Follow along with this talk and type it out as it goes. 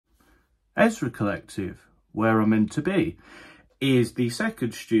Ezra Collective, Where I'm Meant to Be, is the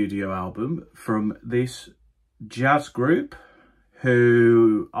second studio album from this jazz group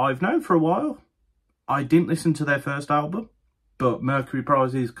who I've known for a while. I didn't listen to their first album, but Mercury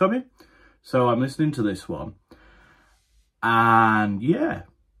Prize is coming, so I'm listening to this one. And yeah,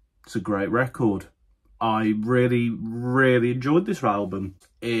 it's a great record. I really, really enjoyed this album.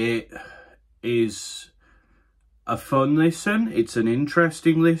 It is a fun listen, it's an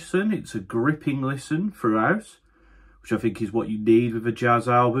interesting listen, it's a gripping listen throughout, which I think is what you need with a jazz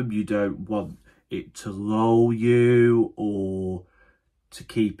album. You don't want it to lull you or to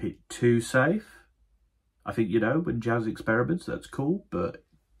keep it too safe. I think, you know, when jazz experiments, that's cool, but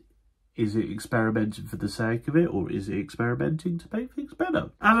is it experimenting for the sake of it, or is it experimenting to make things better?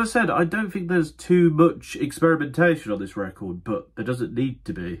 As I said, I don't think there's too much experimentation on this record, but there doesn't need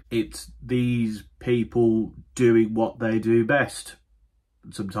to be. It's these people doing what they do best.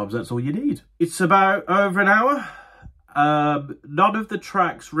 Sometimes that's all you need. It's about over an hour. None of the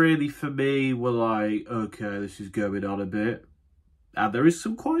tracks really for me were like, okay, this is going on a bit. And there is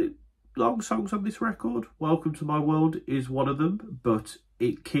some quite long songs on this record. Welcome to My World is one of them, but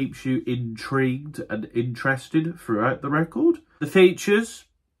it keeps you intrigued and interested throughout the record. The features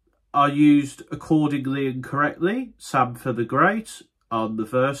are used accordingly and correctly. Sam for the Great on the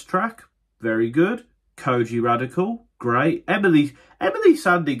first track, very good. Koji Radical, great. Emily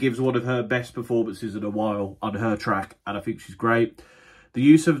Sandé gives one of her best performances in a while on her track, and I think she's great. The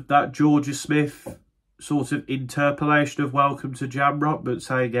use of that Georgia Smith sort of interpolation of Welcome to Jamrock, but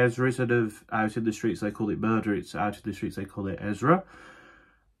saying Ezra instead of Out in the Streets they call it Murder, it's Out in the Streets they call it Ezra.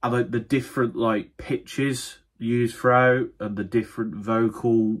 And like the different like pitches used throughout and the different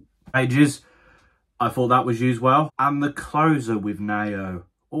vocal ranges, I thought that was used well. And the closer with Nayo,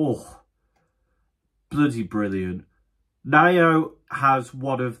 oh, bloody brilliant. Nayo has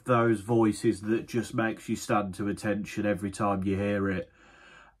one of those voices that just makes you stand to attention every time you hear it.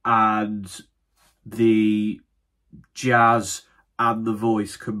 And the jazz and the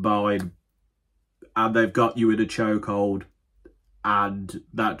voice combine, and they've got you in a chokehold. And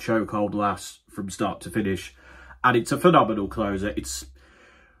that chokehold lasts from start to finish, and it's a phenomenal closer. It's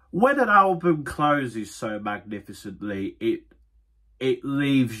when an album closes so magnificently, it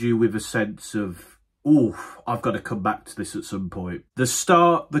leaves you with a sense of, oh, I've got to come back to this at some point. The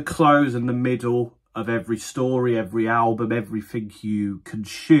start, the close, and the middle of every story, every album, everything you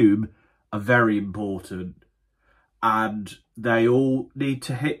consume are very important, and they all need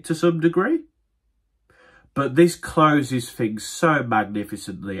to hit to some degree. But this closes things so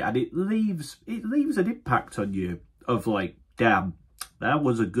magnificently, and it leaves an impact on you of like, damn, that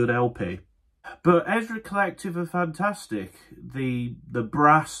was a good LP. But Ezra Collective are fantastic. The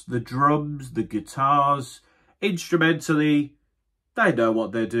brass, the drums, the guitars, instrumentally, they know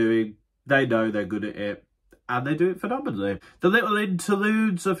what they're doing. They know they're good at it, and they do it phenomenally. The little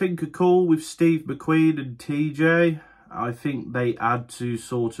interludes I think are cool with Steve McQueen and TJ. I think they add to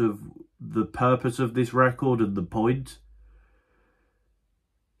sort of the purpose of this record and the point,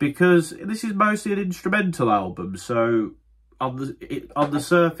 because this is mostly an instrumental album, so on the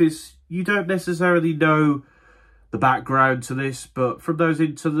surface you don't necessarily know the background to this, but from those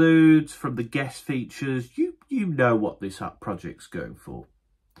interludes, from the guest features, you know what this project's going for.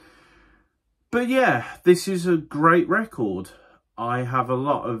 But yeah, this is a great record. I have a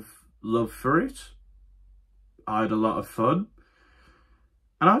lot of love for it. I had a lot of fun.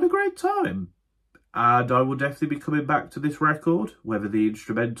 And I had a great time. And I will definitely be coming back to this record, whether the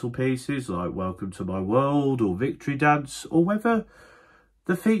instrumental pieces like Welcome to My World or Victory Dance, or whether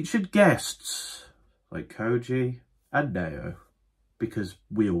the featured guests like Koji and Nayo. Because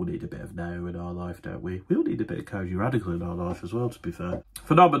we all need a bit of Nayo in our life, don't we? We all need a bit of Koji Radical in our life as well, to be fair.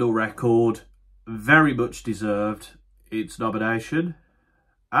 Phenomenal record. Very much deserved its nomination.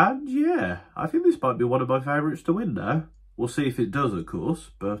 And yeah, I think this might be one of my favourites to win now. We'll see if it does, of course,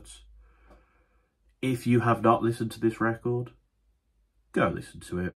 but if you have not listened to this record, go listen to it.